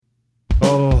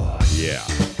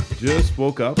just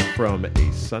woke up from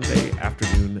a Sunday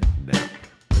afternoon nap.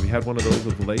 Have you had one of those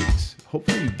of late?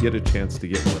 Hopefully you get a chance to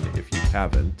get one if you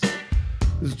haven't.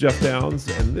 This is Jeff Downs,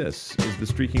 and this is the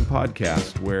Streaking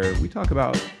Podcast, where we talk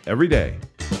about every day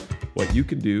what you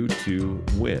can do to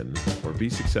win or be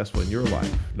successful in your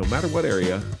life, no matter what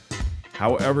area,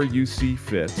 however you see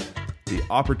fit, the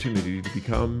opportunity to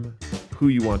become who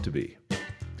you want to be.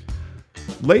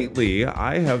 Lately,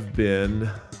 I have been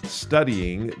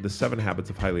studying the 7 Habits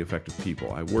of Highly Effective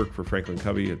People. I work for Franklin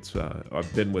Covey.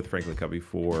 I've been with Franklin Covey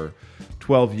for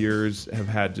 12 years, have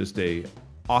had just an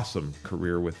awesome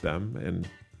career with them and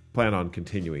plan on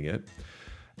continuing it.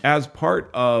 As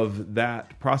part of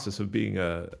that process of being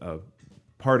a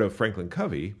part of Franklin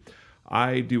Covey,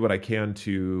 I do what I can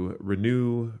to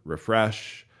renew,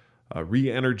 refresh,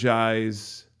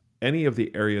 re-energize any of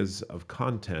the areas of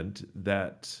content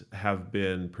that have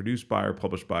been produced by or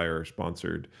published by or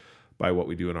sponsored by what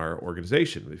we do in our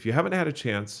organization. If you haven't had a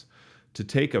chance to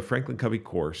take a Franklin Covey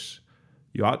course,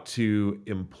 you ought to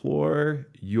implore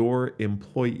your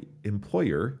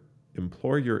employer.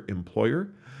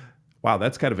 Wow,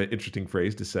 that's kind of an interesting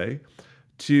phrase to say.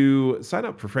 To sign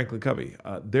up for Franklin Covey.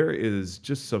 There is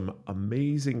just some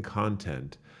amazing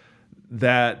content,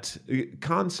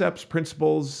 concepts,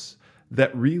 principles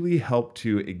that really help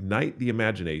to ignite the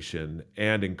imagination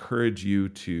and encourage you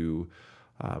to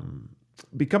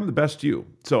become the best you.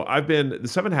 So I've been The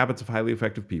 7 Habits of Highly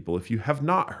Effective People. If you have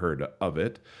not heard of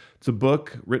it, it's a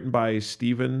book written by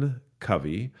Stephen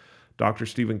Covey, Dr.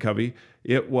 Stephen Covey.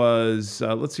 It was,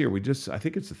 let's see here, I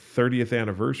think it's the 30th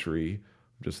anniversary.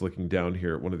 I'm just looking down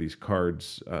here at one of these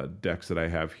cards, decks that I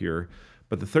have here.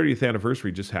 But the 30th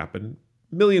anniversary just happened.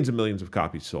 Millions and millions of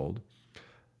copies sold.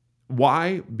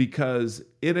 Why? Because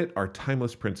in it are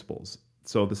timeless principles.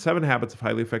 So the 7 Habits of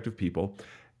Highly Effective People.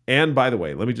 And by the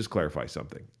way, let me just clarify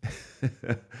something.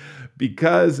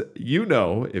 Because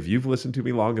if you've listened to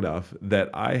me long enough, that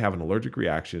I have an allergic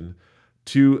reaction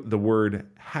to the word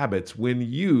habits when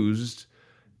used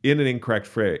in an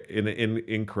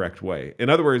incorrect way. In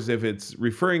other words, if it's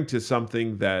referring to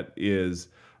something that is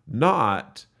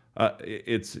not,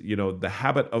 the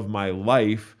habit of my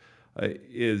life,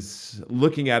 is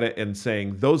looking at it and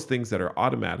saying those things that are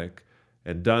automatic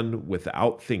and done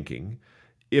without thinking.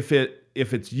 If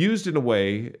it's used in a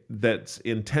way that's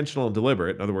intentional and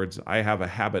deliberate, in other words, I have a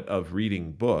habit of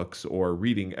reading books or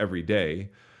reading every day,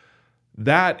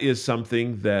 that is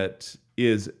something that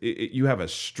you have a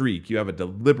streak, you have a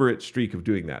deliberate streak of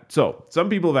doing that. So some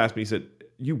people have asked me, said,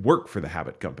 you work for the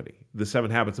Habit Company, the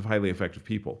 7 Habits of Highly Effective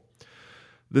People.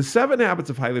 The 7 Habits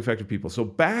of Highly Effective People. So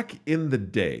back in the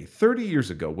day, 30 years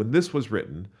ago, when this was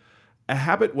written, a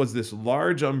habit was this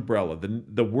large umbrella.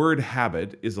 The word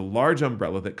habit is a large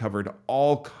umbrella that covered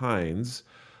all kinds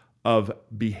of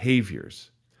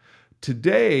behaviors.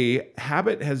 Today,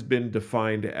 habit has been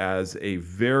defined as a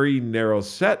very narrow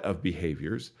set of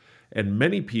behaviors, and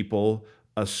many people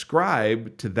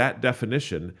ascribe to that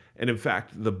definition. And in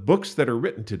fact, the books that are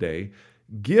written today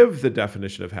give the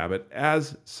definition of habit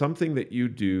as something that you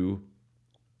do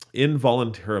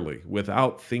involuntarily,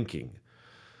 without thinking.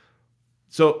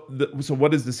 So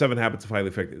what is the 7 Habits of Highly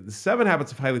Effective? The 7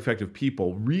 Habits of Highly Effective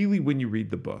People, really, when you read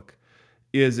the book,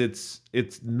 is it's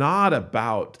not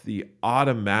about the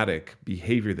automatic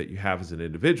behavior that you have as an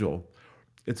individual.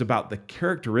 It's about the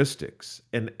characteristics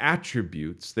and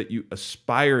attributes that you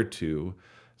aspire to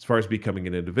as far as becoming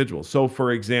an individual. So,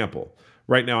 for example,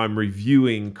 right now I'm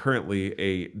reviewing currently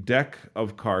a deck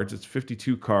of cards. It's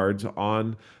 52 cards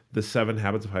on the 7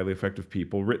 Habits of Highly Effective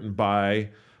People, written by,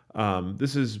 Sean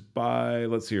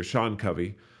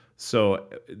Covey. So,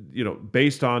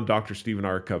 based on Dr. Stephen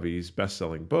R. Covey's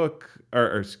best-selling book,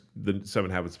 or The 7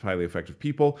 Habits of Highly Effective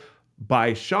People,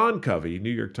 by Sean Covey, New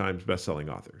York Times best-selling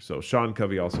author. So Sean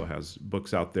Covey also has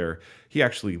books out there. He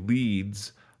actually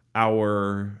leads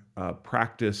our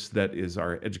practice that is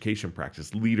our education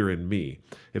practice, Leader in Me.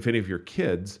 If any of your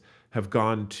kids have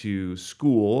gone to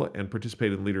school and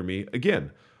participated in Leader in Me,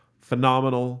 again,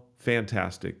 phenomenal,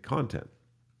 fantastic content.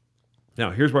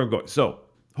 Now, here's where I'm going. So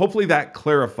hopefully that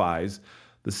clarifies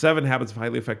the 7 Habits of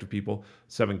Highly Effective People,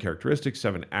 7 characteristics,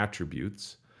 7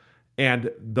 attributes. And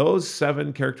those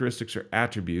 7 characteristics or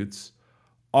attributes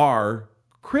are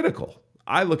critical.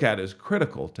 I look at it as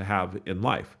critical to have in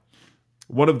life.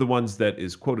 One of the ones that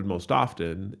is quoted most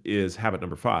often is habit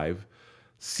number 5,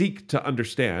 seek to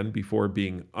understand before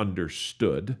being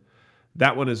understood.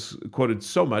 That one is quoted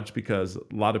so much because a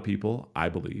lot of people, I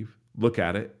believe, look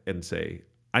at it and say,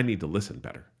 I need to listen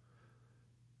better.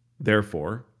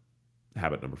 Therefore,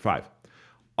 habit number 5.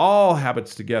 All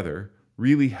habits together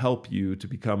really help you to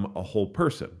become a whole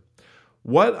person.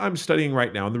 What I'm studying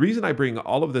right now, and the reason I bring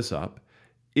all of this up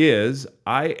is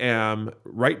I am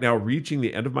right now reaching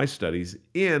the end of my studies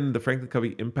in the Franklin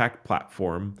Covey Impact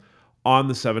Platform on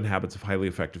the 7 Habits of Highly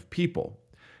Effective People.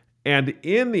 And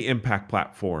in the Impact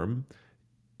Platform,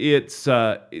 it's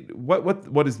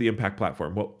what is the Impact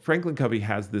Platform? Well, Franklin Covey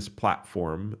has this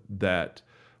platform that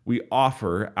we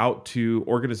offer out to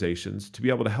organizations to be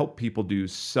able to help people do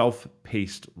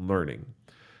self-paced learning.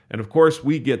 And of course,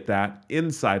 we get that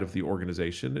inside of the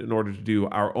organization in order to do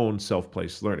our own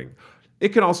self-paced learning. It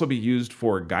can also be used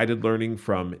for guided learning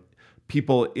from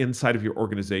people inside of your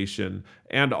organization.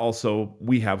 And also,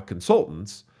 we have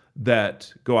consultants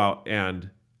that go out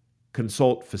and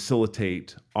consult,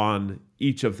 facilitate on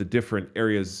each of the different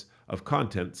areas of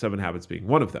content, 7 Habits being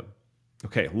one of them.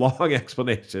 Okay, long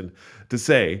explanation to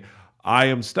say I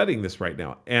am studying this right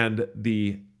now. And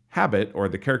the habit or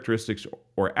the characteristics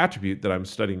or attribute that I'm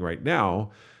studying right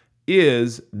now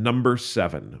is number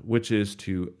 7, which is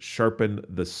to sharpen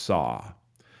the saw.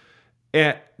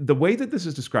 And the way that this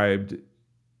is described,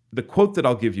 the quote that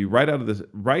I'll give you right out of this,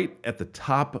 right at the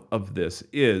top of this,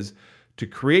 is to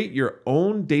create your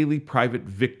own daily private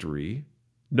victory.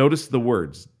 Notice the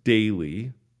words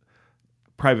daily,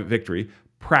 private victory,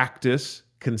 practice,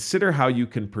 consider how you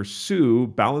can pursue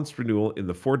balanced renewal in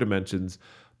the 4 dimensions: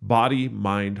 body,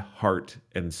 mind, heart,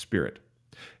 and spirit.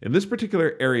 In this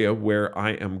particular area where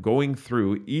I am going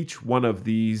through each one of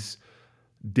these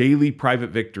daily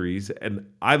private victories, and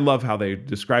I love how they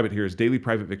describe it here as daily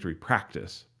private victory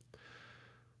practice.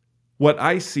 What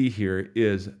I see here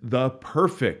is the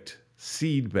perfect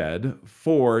seedbed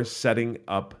for setting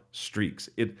up streaks.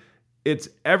 It's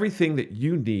everything that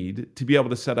you need to be able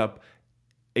to set up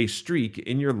a streak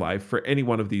in your life for any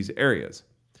one of these areas.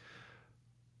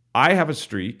 I have a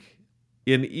streak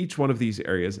in each one of these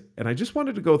areas, and I just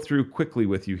wanted to go through quickly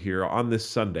with you here on this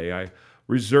Sunday. I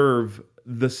reserve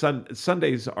the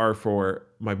Sundays are for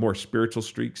my more spiritual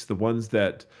streaks, the ones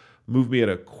that move me at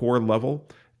a core level.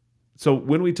 So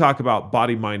when we talk about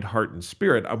body, mind, heart, and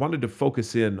spirit, I wanted to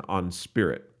focus in on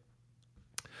spirit.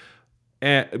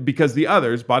 And because the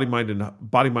others, body, mind,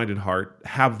 and heart,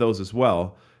 have those as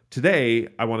well. Today,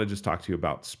 I want to just talk to you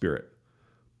about spirit.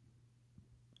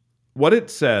 What it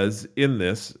says in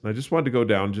this, and I just wanted to go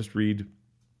down, just read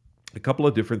a couple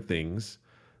of different things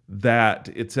that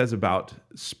it says about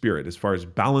spirit as far as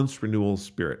balanced renewal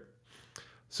spirit.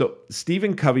 So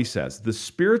Stephen Covey says, the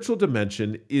spiritual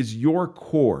dimension is your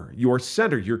core, your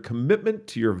center, your commitment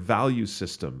to your value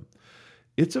system.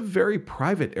 It's a very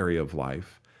private area of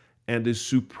life and a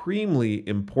supremely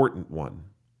important one.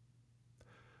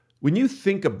 When you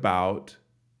think about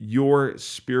your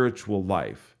spiritual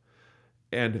life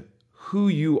and who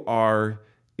you are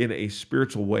in a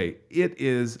spiritual way, it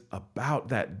is about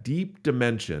that deep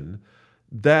dimension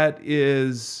that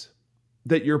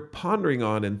you're pondering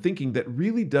on and thinking that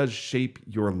really does shape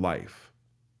your life.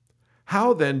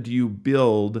 How then do you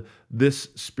build this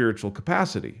spiritual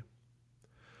capacity?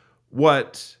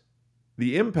 What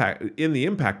the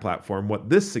impact platform, what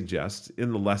this suggests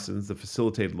in the lessons, the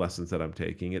facilitated lessons that I'm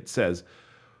taking, it says,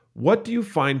 what do you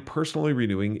find personally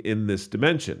renewing in this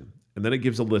dimension? And then it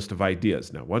gives a list of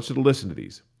ideas. Now, I want you to listen to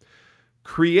these.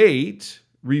 Create,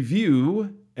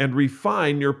 review, and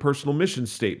refine your personal mission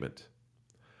statement.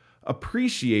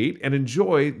 Appreciate and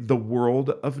enjoy the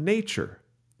world of nature.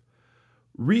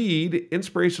 Read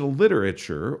inspirational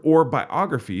literature or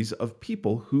biographies of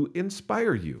people who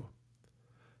inspire you.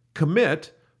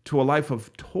 Commit to a life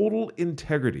of total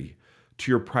integrity to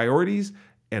your priorities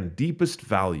and deepest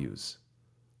values.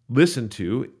 Listen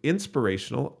to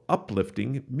inspirational,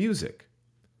 uplifting music.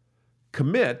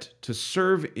 Commit to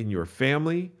serve in your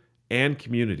family and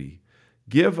community.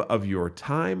 Give of your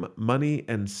time, money,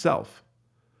 and self.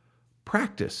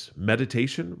 Practice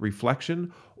meditation,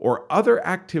 reflection, or other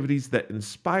activities that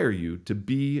inspire you to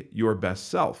be your best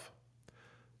self.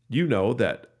 You know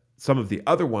that some of the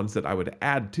other ones that I would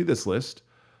add to this list: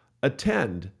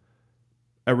 attend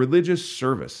a religious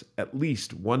service at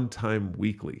least one time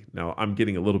weekly. Now, I'm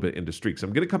getting a little bit into streaks.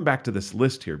 I'm going to come back to this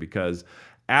list here because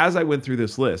as I went through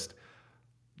this list,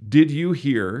 did you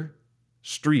hear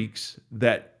streaks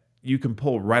that you can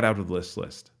pull right out of this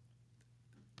list?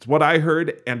 It's what I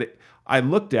heard, and I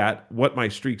looked at what my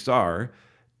streaks are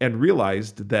and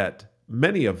realized that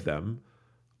many of them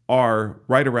are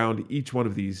right around each one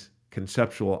of these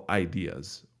conceptual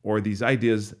ideas, or these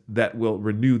ideas that will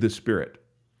renew the spirit.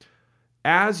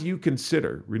 As you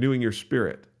consider renewing your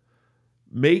spirit,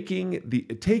 taking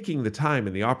the time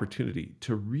and the opportunity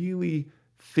to really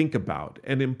think about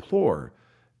and implore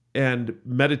and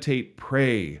meditate,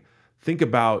 pray, think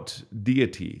about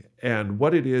deity and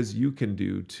what it is you can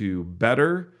do to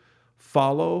better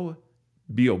follow,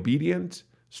 be obedient,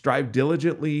 strive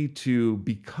diligently to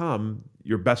become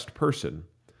your best person.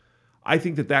 I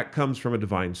think that that comes from a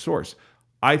divine source.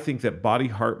 I think that body,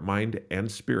 heart, mind,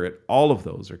 and spirit, all of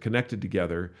those are connected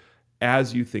together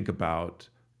as you think about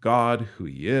God, who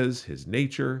He is, His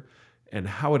nature, and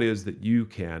how it is that you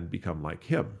can become like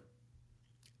Him.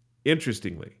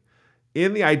 Interestingly,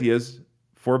 in the ideas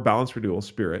for balanced renewal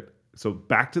spirit, so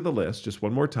back to the list just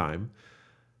one more time.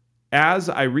 As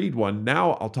I read one,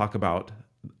 now I'll talk about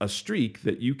a streak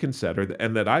that you can set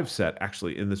and that I've set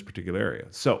actually in this particular area.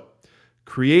 So,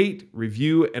 create,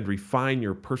 review, and refine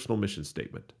your personal mission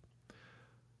statement.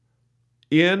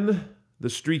 In the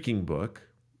streaking book,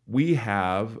 we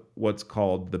have what's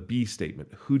called the B statement.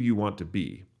 Who do you want to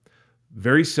be?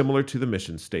 Very similar to the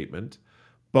mission statement.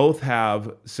 Both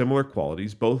have similar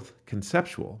qualities, both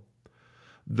conceptual.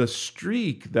 The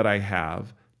streak that I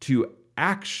have to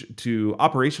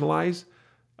operationalize,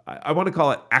 I want to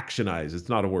call it actionize. It's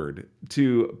not a word.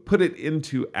 To put it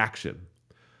into action.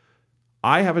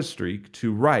 I have a streak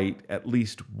to write at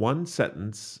least one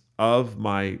sentence of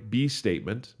my B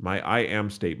statement, my I am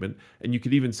statement, and you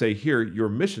could even say here, your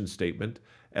mission statement,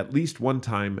 at least one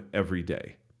time every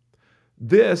day.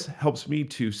 This helps me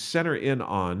to center in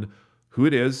on who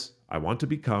it is I want to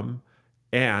become,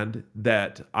 and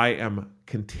that I am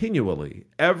continually,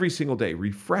 every single day,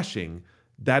 refreshing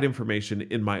that information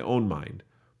in my own mind.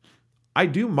 I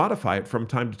do modify it from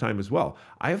time to time as well.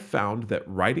 I have found that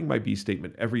writing my B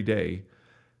statement every day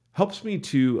helps me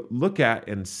to look at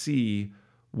and see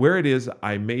where it is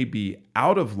I may be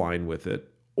out of line with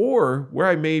it, or where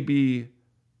I may be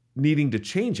needing to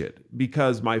change it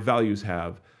because my values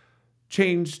have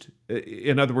changed.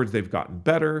 In other words, they've gotten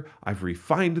better. I've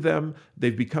refined them.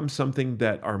 They've become something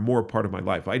that are more part of my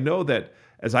life. I know that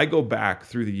as I go back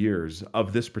through the years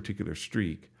of this particular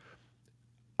streak,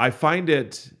 I find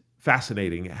it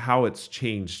fascinating how it's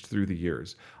changed through the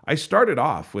years. I started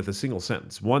off with a single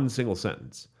sentence, one single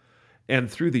sentence. And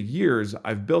through the years,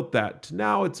 I've built that to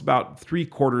now it's about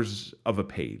 3/4 of a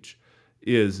page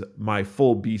is my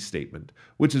full B statement,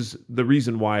 which is the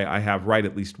reason why I have write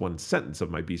at least one sentence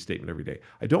of my B statement every day.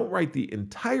 I don't write the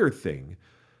entire thing,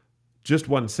 just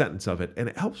one sentence of it. And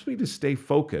it helps me to stay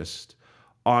focused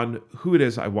on who it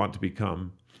is I want to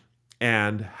become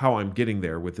and how I'm getting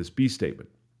there with this B statement.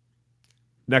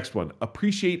 Next one,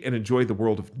 appreciate and enjoy the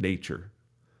world of nature.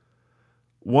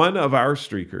 One of our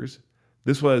streakers,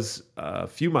 this was a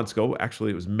few months ago,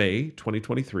 actually it was May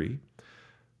 2023,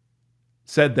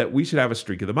 said that we should have a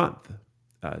streak of the month.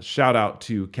 Shout out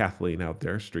to Kathleen out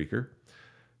there, streaker.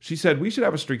 She said we should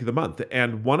have a streak of the month.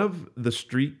 And one of the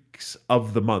streaks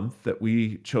of the month that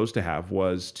we chose to have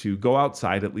was to go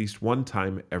outside at least one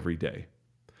time every day.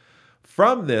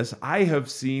 From this, I have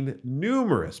seen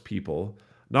numerous people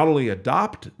not only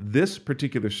adopt this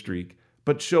particular streak,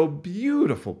 but show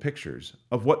beautiful pictures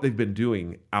of what they've been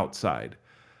doing outside.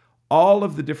 All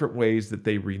of the different ways that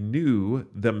they renew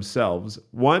themselves.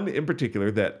 One in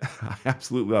particular that I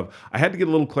absolutely love. I had to get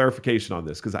a little clarification on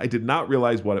this because I did not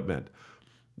realize what it meant.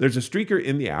 There's a streaker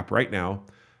in the app right now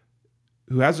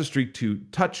who has a streak to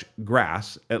touch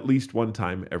grass at least one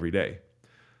time every day.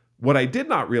 What I did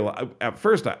not realize, at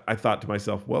first I thought to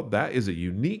myself, well, that is a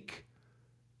unique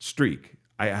streak.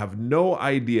 I have no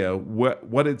idea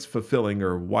what it's fulfilling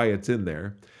or why it's in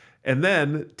there. And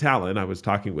then Talon, I was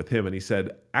talking with him and he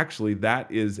said, actually,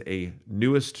 that is a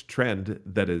newest trend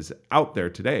that is out there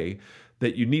today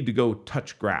that you need to go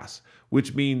touch grass,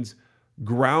 which means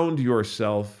ground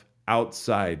yourself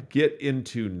outside, get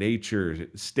into nature,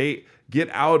 get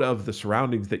out of the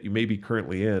surroundings that you may be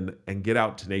currently in and get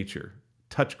out to nature.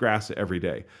 Touch grass every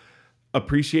day.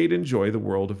 Appreciate, enjoy the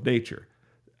world of nature.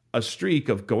 A streak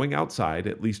of going outside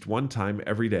at least one time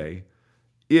every day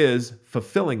is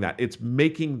fulfilling that. It's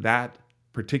making that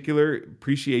particular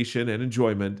appreciation and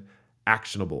enjoyment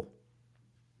actionable.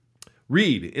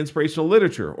 Read inspirational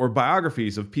literature or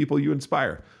biographies of people you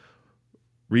inspire.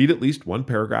 Read at least one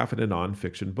paragraph in a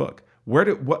nonfiction book.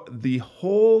 The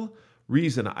whole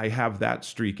reason I have that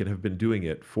streak and have been doing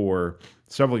it for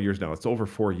several years now, it's over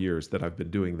 4 years that I've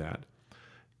been doing that,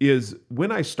 is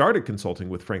when I started consulting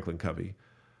with Franklin Covey,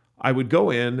 I would go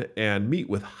in and meet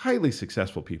with highly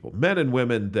successful people, men and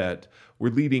women that were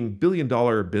leading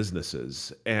billion-dollar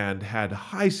businesses and had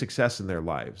high success in their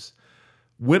lives.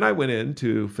 When I went in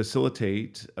to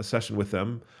facilitate a session with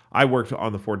them, I worked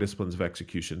on the 4 disciplines of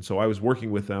execution. So I was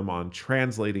working with them on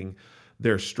translating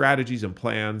their strategies and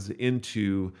plans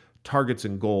into targets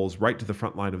and goals right to the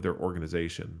front line of their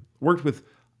organization. Worked with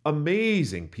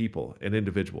amazing people and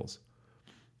individuals.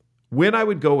 When I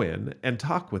would go in and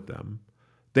talk with them,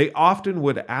 they often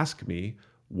would ask me,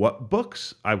 what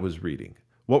books I was reading.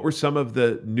 What were some of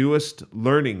the newest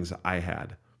learnings I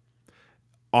had?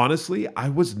 Honestly, I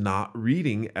was not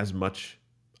reading as much.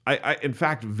 In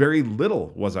fact, very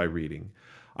little was I reading.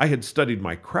 I had studied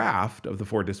my craft of the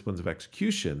four disciplines of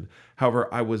execution. However,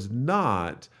 I was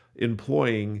not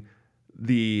employing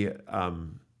the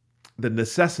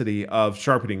necessity of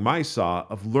sharpening my saw,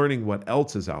 of learning what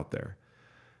else is out there.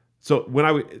 So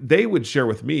when they would share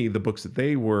with me the books that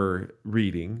they were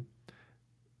reading.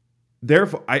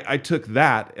 Therefore, I took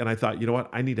that and I thought, you know what?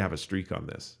 I need to have a streak on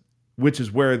this, which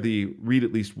is where the read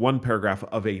at least one paragraph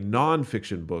of a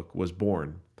nonfiction book was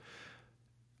born.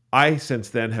 I since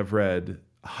then have read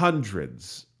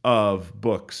hundreds of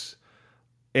books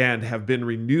and have been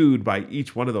renewed by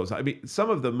each one of those. I mean, some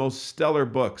of the most stellar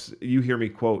books, you hear me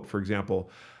quote, for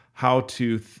example, How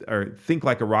to Think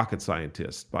Like a Rocket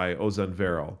Scientist by Ozan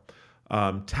Varol.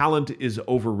 Talent is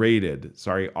Overrated.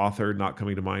 Sorry, author not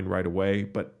coming to mind right away,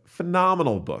 but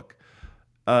phenomenal book.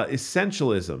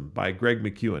 Essentialism by Greg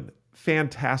McKeown.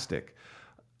 Fantastic.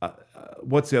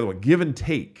 What's the other one? Give and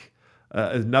Take.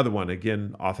 Another one.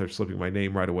 Again, author slipping my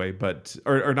name right away, but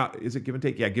or not. Is it Give and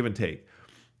Take? Yeah, Give and Take.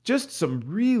 Just some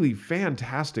really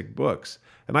fantastic books,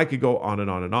 and I could go on and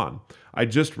on and on. I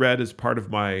just read, as part of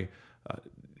my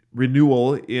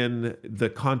renewal in the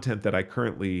content that I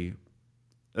currently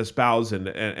espouse and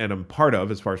am part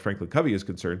of, as far as Franklin Covey is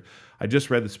concerned, I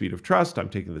just read The Speed of Trust. I'm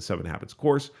taking the 7 Habits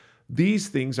course. These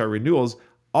things are renewals,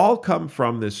 all come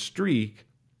from this streak.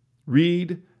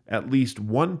 Read at least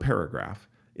one paragraph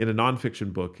in a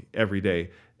nonfiction book every day.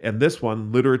 And this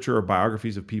one, literature or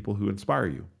biographies of people who inspire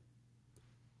you.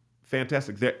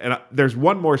 Fantastic. There's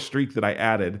one more streak that I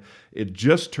added. It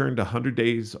just turned 100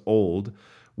 days old,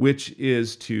 which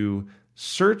is to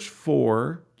search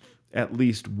for at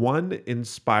least one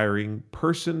inspiring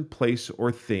person, place,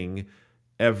 or thing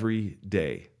every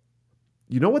day.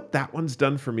 You know what that one's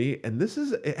done for me? And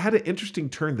it had an interesting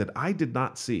turn that I did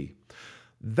not see.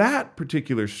 That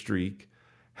particular streak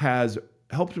has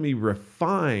helped me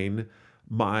refine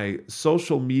my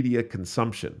social media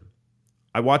consumption.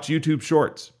 I watch YouTube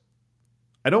Shorts.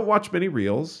 I don't watch many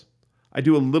Reels. I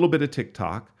do a little bit of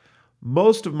TikTok.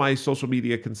 Most of my social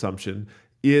media consumption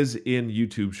is in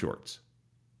YouTube Shorts.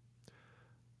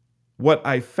 What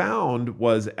I found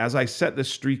was, as I set this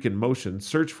streak in motion,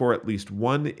 search for at least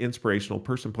one inspirational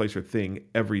person, place, or thing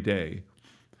every day,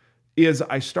 is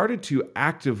I started to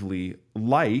actively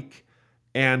like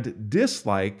and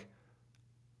dislike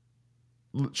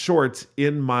shorts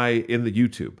in the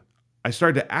YouTube. I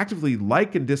started to actively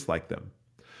like and dislike them.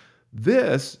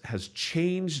 This has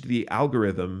changed the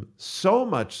algorithm so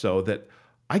much so that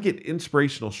I get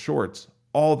inspirational shorts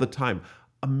all the time.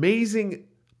 Amazing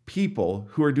people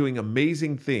who are doing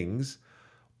amazing things,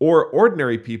 or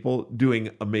ordinary people doing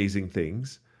amazing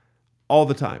things all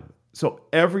the time. So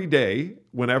every day,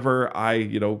 whenever I,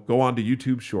 go on to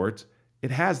YouTube Shorts,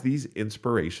 it has these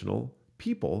inspirational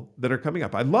people that are coming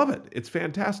up. I love it. It's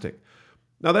fantastic.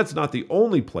 Now, that's not the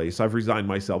only place I've resigned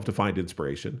myself to find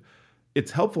inspiration.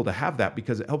 It's helpful to have that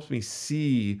because it helps me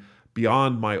see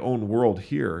beyond my own world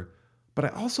here. But I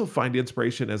also find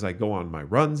inspiration as I go on my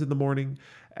runs in the morning,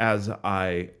 as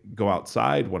I go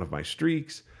outside, one of my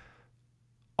streaks.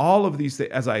 All of these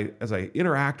things, as I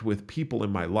interact with people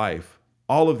in my life,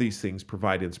 all of these things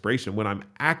provide inspiration. When I'm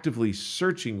actively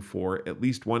searching for at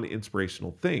least one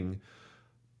inspirational thing,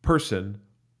 person,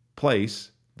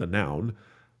 place, the noun,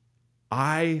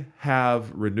 I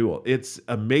have renewal. It's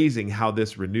amazing how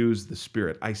this renews the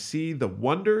spirit. I see the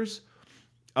wonders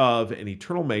of an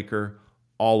eternal maker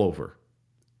all over.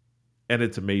 And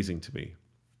it's amazing to me.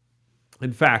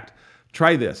 In fact,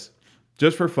 try this.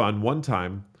 Just for fun, one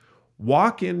time,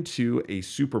 walk into a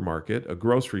supermarket, a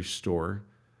grocery store,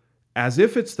 as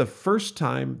if it's the first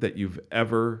time that you've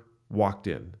ever walked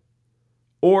in,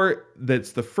 or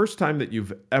that's the first time that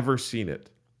you've ever seen it.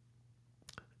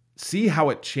 See how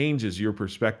it changes your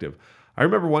perspective. I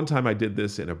remember one time I did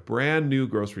this in a brand new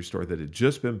grocery store that had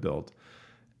just been built.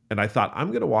 And I thought,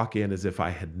 I'm going to walk in as if I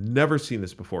had never seen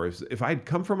this before. If I had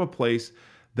come from a place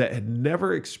that had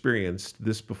never experienced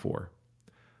this before.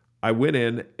 I went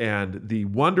in, and the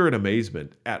wonder and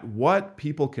amazement at what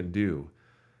people can do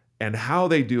and how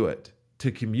they do it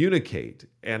to communicate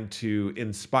and to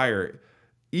inspire,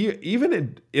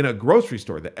 even in a grocery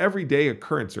store, the everyday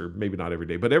occurrence, or maybe not every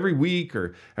day, but every week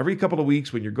or every couple of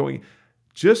weeks when you're going,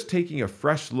 just taking a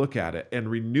fresh look at it and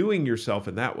renewing yourself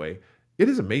in that way, it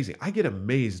is amazing. I get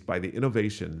amazed by the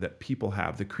innovation that people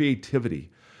have, the creativity,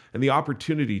 and the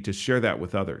opportunity to share that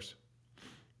with others.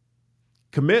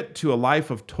 Commit to a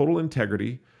life of total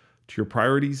integrity, to your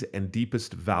priorities and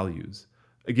deepest values.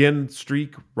 Again,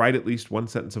 Streak, write at least one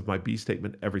sentence of my be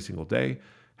statement every single day,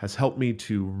 has helped me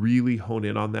to really hone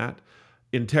in on that.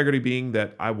 Integrity being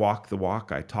that I walk the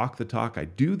walk, I talk the talk, I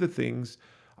do the things.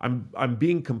 I'm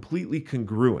being completely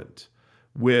congruent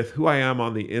with who I am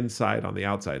on the inside, on the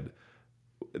outside.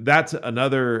 That's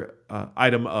another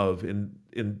item of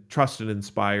in trust and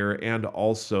inspire, and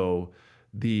also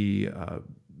the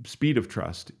speed of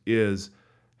trust is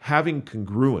having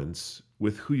congruence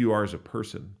with who you are as a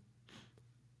person.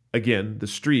 Again, the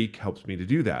Streak helps me to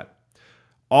do that.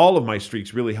 All of my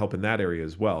streaks really help in that area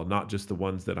as well, not just the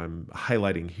ones that I'm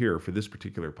highlighting here for this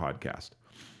particular podcast.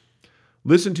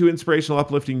 Listen to inspirational,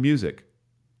 uplifting music.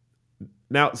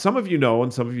 Now, some of you know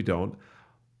and some of you don't.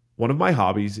 One of my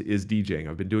hobbies is DJing.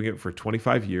 I've been doing it for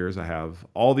 25 years. I have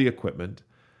all the equipment.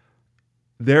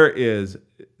 There is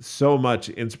so much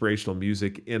inspirational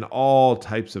music in all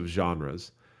types of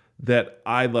genres that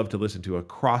I love to listen to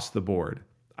across the board.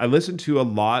 I listen to a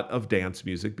lot of dance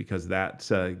music because that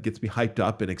gets me hyped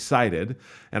up and excited,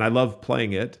 and I love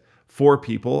playing it for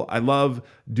people. I love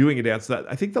doing a dance.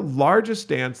 I think the largest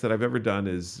dance that I've ever done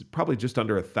is probably just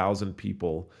under 1,000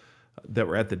 people that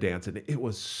were at the dance, and it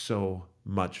was so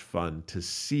much fun to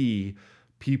see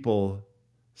people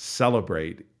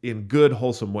celebrate in good,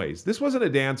 wholesome ways. This wasn't a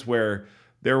dance where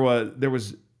this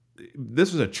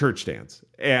was a church dance,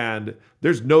 and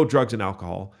there's no drugs and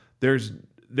alcohol.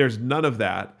 There's none of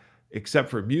that except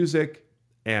for music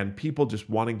and people just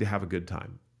wanting to have a good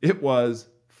time. It was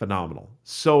phenomenal.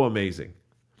 So amazing.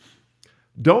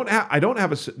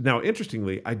 Now,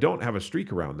 interestingly, I don't have a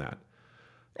streak around that.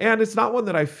 And it's not one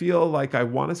that I feel like I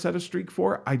want to set a streak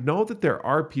for. I know that there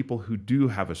are people who do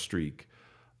have a streak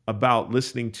about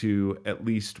listening to at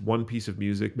least one piece of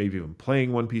music, maybe even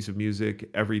playing one piece of music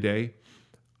every day.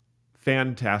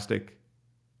 Fantastic.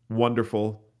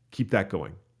 Wonderful. Keep that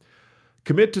going.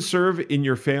 Commit to serve in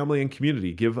your family and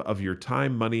community. Give of your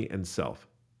time, money, and self.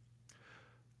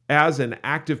 As an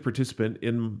active participant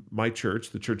in my church,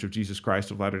 the Church of Jesus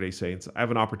Christ of Latter-day Saints, I have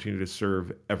an opportunity to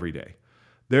serve every day.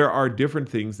 There are different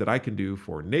things that I can do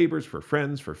for neighbors, for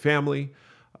friends, for family,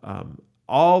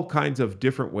 all kinds of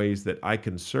different ways that I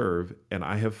can serve. And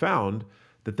I have found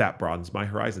that broadens my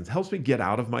horizons, helps me get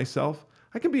out of myself.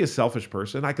 I can be a selfish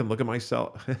person. I can look at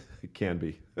myself. It can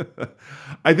be.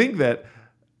 I think that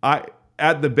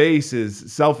at the base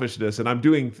is selfishness, and I'm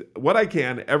doing what I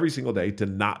can every single day to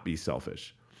not be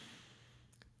selfish.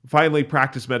 Finally,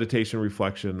 practice meditation,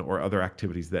 reflection, or other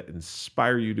activities that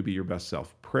inspire you to be your best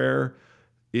self. Prayer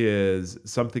is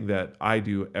something that I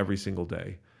do every single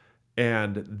day.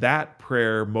 And that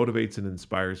prayer motivates and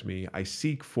inspires me. I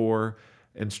seek for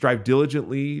and strive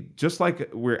diligently, just like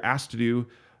we're asked to do.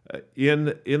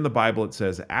 In the Bible, it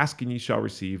says, ask and ye shall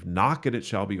receive, knock and it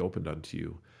shall be opened unto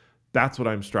you. That's what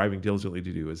I'm striving diligently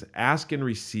to do, is ask and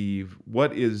receive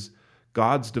what is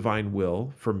God's divine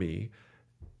will for me.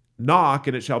 Knock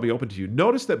and it shall be opened to you.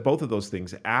 Notice that both of those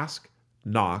things, ask,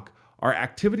 knock, are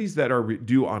activities that are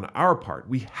due on our part.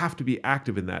 We have to be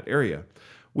active in that area,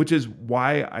 which is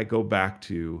why I go back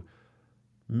to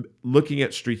looking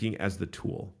at streaking as the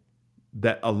tool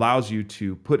that allows you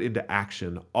to put into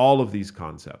action all of these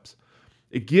concepts.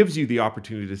 It gives you the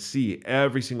opportunity to see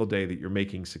every single day that you're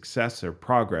making success or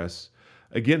progress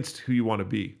against who you want to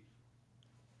be.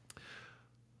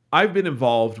 I've been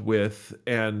involved with,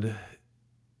 and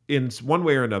in one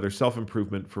way or another,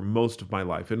 self-improvement for most of my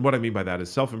life. And what I mean by that is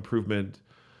self-improvement,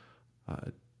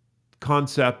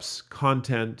 concepts,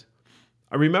 content.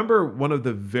 I remember one of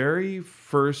the very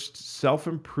first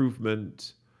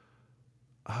self-improvement,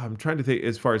 I'm trying to think,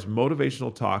 as far as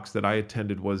motivational talks that I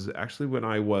attended was actually when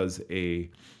I was a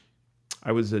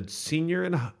junior.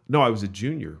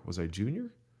 Was I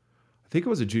junior? I think it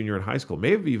was a junior in high school.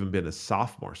 May have even been a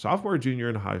sophomore or junior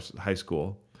in high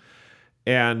school.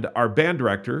 And our band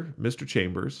director, Mr.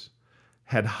 Chambers,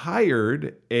 had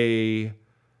hired a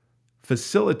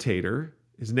facilitator.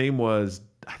 His name was,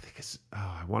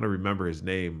 I want to remember his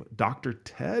name, Dr.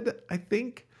 Ted, I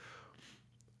think.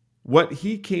 What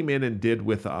he came in and did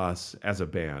with us as a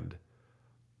band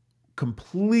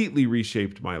completely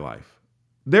reshaped my life.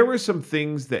 There were some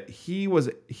things that he was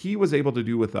able to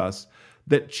do with us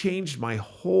that changed my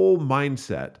whole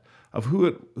mindset of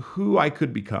who I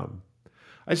could become.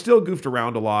 I still goofed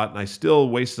around a lot, and I still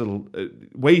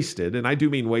wasted, and I do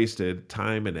mean wasted,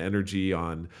 time and energy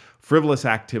on frivolous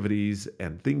activities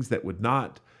and things that would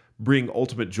not bring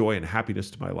ultimate joy and happiness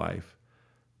to my life.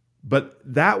 But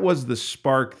that was the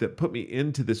spark that put me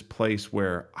into this place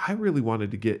where I really wanted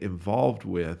to get involved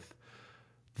with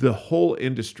the whole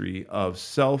industry of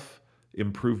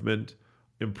self-improvement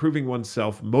improving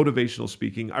oneself, motivational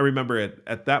speaking. I remember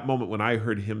at that moment when I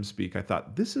heard him speak, I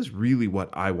thought, this is really what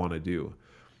I want to do.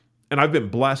 And I've been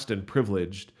blessed and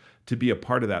privileged to be a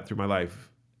part of that through my life,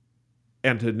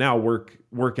 and to now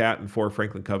work at and for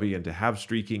Franklin Covey, and to have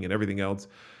Streaking and everything else.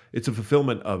 It's a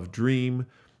fulfillment of dream.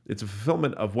 It's a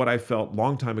fulfillment of what I felt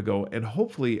long time ago, and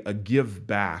hopefully a give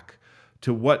back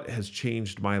to what has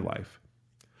changed my life.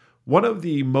 One of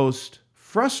the most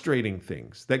frustrating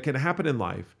things that can happen in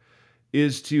life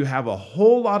is to have a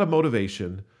whole lot of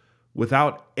motivation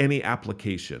without any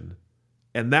application,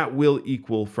 and that will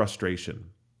equal frustration.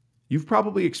 You've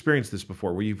probably experienced this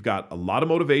before, where you've got a lot of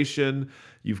motivation,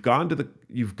 you've gone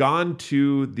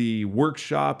to the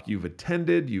workshop, you've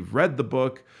attended, you've read the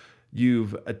book,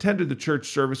 you've attended the church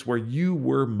service where you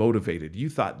were motivated. You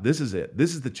thought, this is it.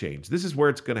 This is the change. This is where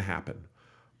it's going to happen.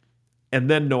 And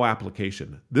then no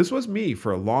application. This was me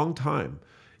for a long time.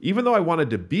 Even though I wanted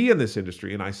to be in this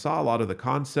industry and I saw a lot of the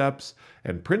concepts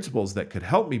and principles that could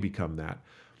help me become that,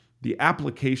 the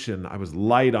application, I was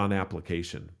light on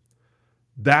application.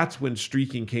 That's when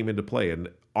Streaking came into play. And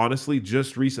honestly,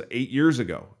 just recent 8 years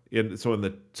ago, in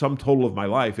the sum total of my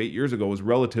life, 8 years ago was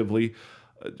relatively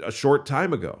a short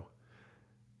time ago.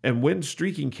 And when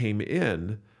Streaking came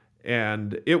in,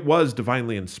 and it was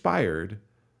divinely inspired,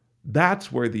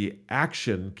 that's where the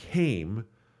action came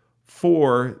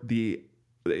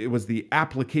it was the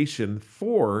application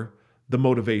for the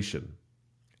motivation.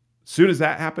 Soon as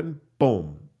that happened,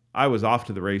 boom, I was off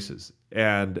to the races,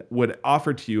 and would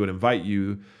offer to you and invite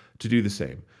you to do the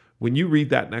same. When you read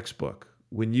that next book,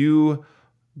 when you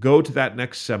go to that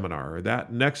next seminar or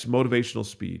that next motivational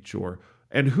speech,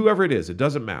 and whoever it is, it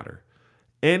doesn't matter.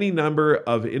 Any number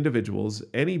of individuals,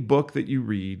 any book that you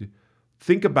read,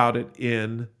 think about it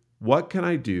in, what can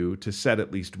I do to set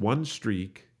at least one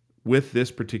streak with this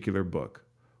particular book?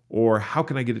 Or how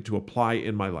can I get it to apply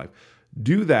in my life?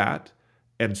 Do that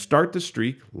and start the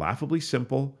streak. Laughably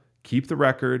simple. Keep the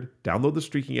record. Download the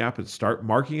Streaking app and start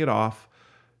marking it off.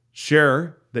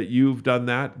 Share that you've done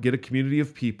that. Get a community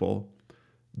of people.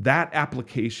 That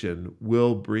application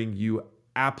will bring you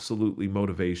absolutely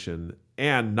motivation,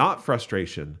 and not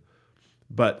frustration,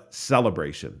 but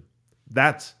celebration.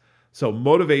 So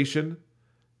motivation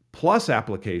plus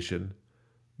application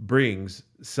brings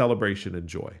celebration and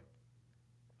joy.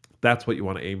 That's what you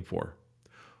want to aim for.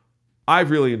 I've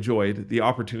really enjoyed the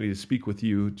opportunity to speak with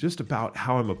you just about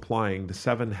how I'm applying the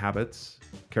 7 habits,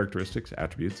 characteristics,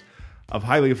 attributes of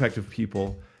highly effective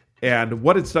people, and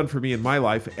what it's done for me in my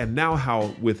life, and now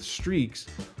how with Streaks,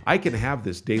 I can have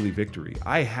this daily victory.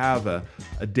 I have a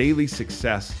daily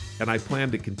success, and I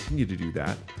plan to continue to do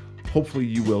that. Hopefully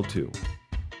you will too.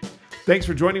 Thanks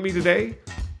for joining me today.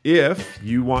 If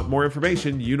you want more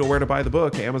information, you know where to buy the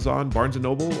book: Amazon, Barnes &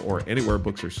 Noble, or anywhere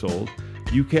books are sold.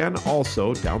 You can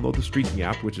also download the Streaking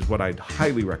app, which is what I'd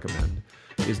highly recommend,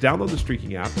 is download the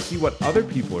Streaking app, see what other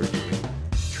people are doing,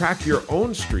 track your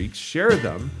own streaks, share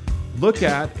them, look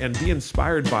at and be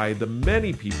inspired by the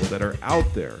many people that are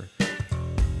out there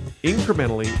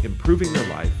incrementally improving their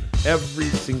life every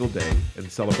single day,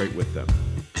 and celebrate with them.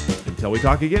 Until we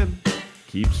talk again,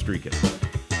 keep streaking.